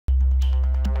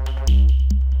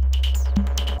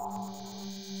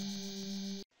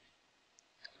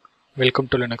Welcome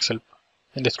to Linux Help.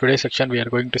 In this today's section, we are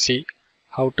going to see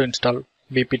how to install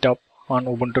Bpytop on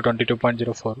Ubuntu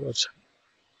 22.04 version.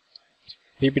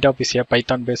 Bpytop is a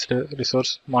Python-based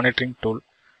resource monitoring tool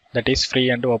that is free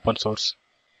and open source.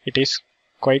 It is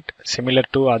quite similar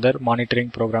to other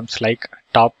monitoring programs like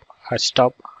top,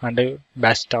 htop, and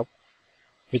bashtop,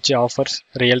 which offers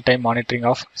real-time monitoring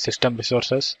of system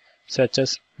resources such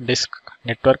as disk,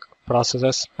 network,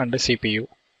 processors, and CPU.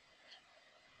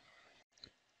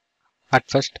 At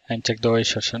first, uncheck the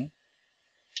OS version.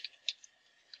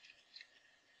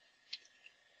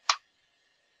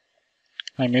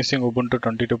 I am using Ubuntu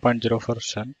 22.04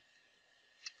 version.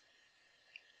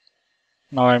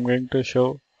 Now I am going to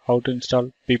show how to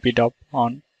install Bpytop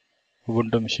on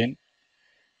Ubuntu machine.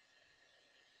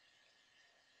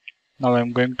 Now I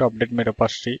am going to update my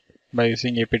repository by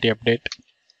using apt update.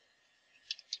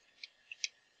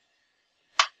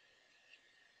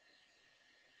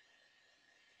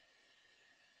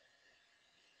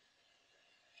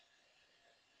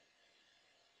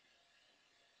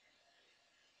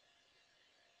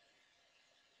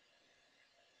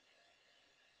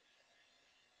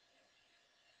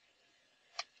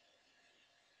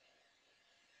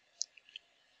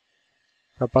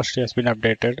 Repository has been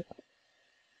updated.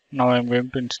 Now I am going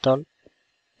to install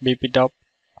Bpytop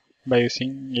by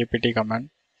using apt command.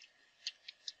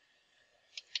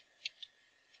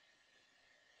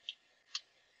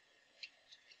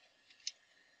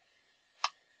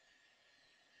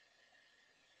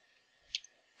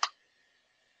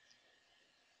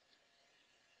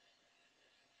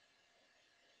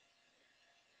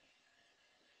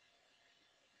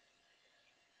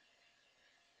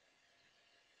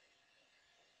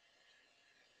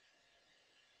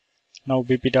 Now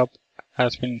Bpytop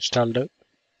has been installed.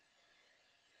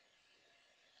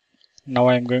 Now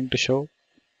I am going to show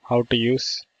how to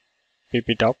use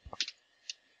Bpytop.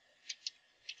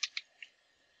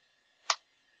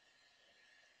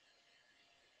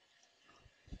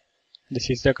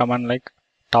 This is the command like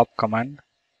top command.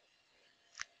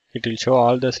 It will show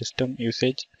all the system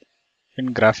usage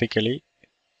in graphically.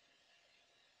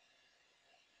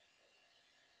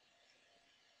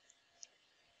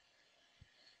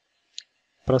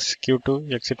 Press Q to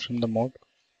exit from the mode.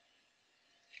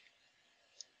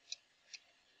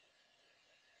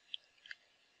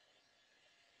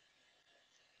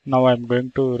 Now I am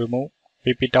going to remove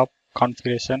Bpytop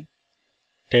configuration,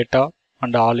 data,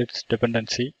 and all its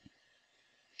dependency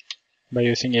by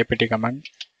using apt command.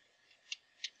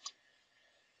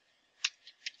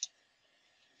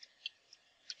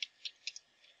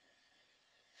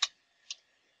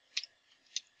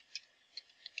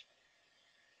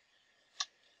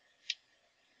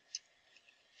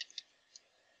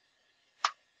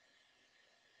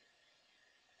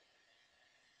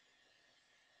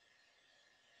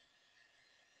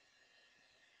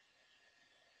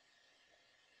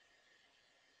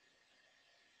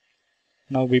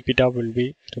 Now Bpytop will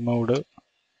be removed.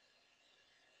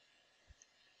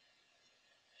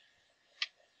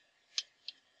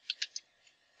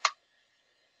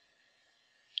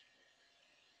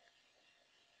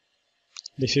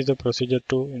 This is the procedure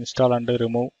to install and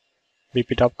remove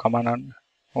Bpytop command on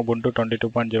Ubuntu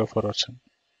 22.04 version.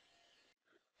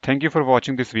 Thank you for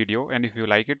watching this video, and if you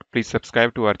like it, please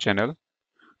subscribe to our channel.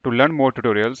 To learn more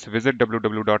tutorials, visit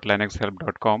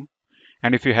www.linuxhelp.com,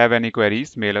 and if you have any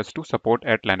queries, mail us to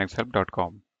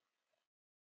support@linuxhelp.com.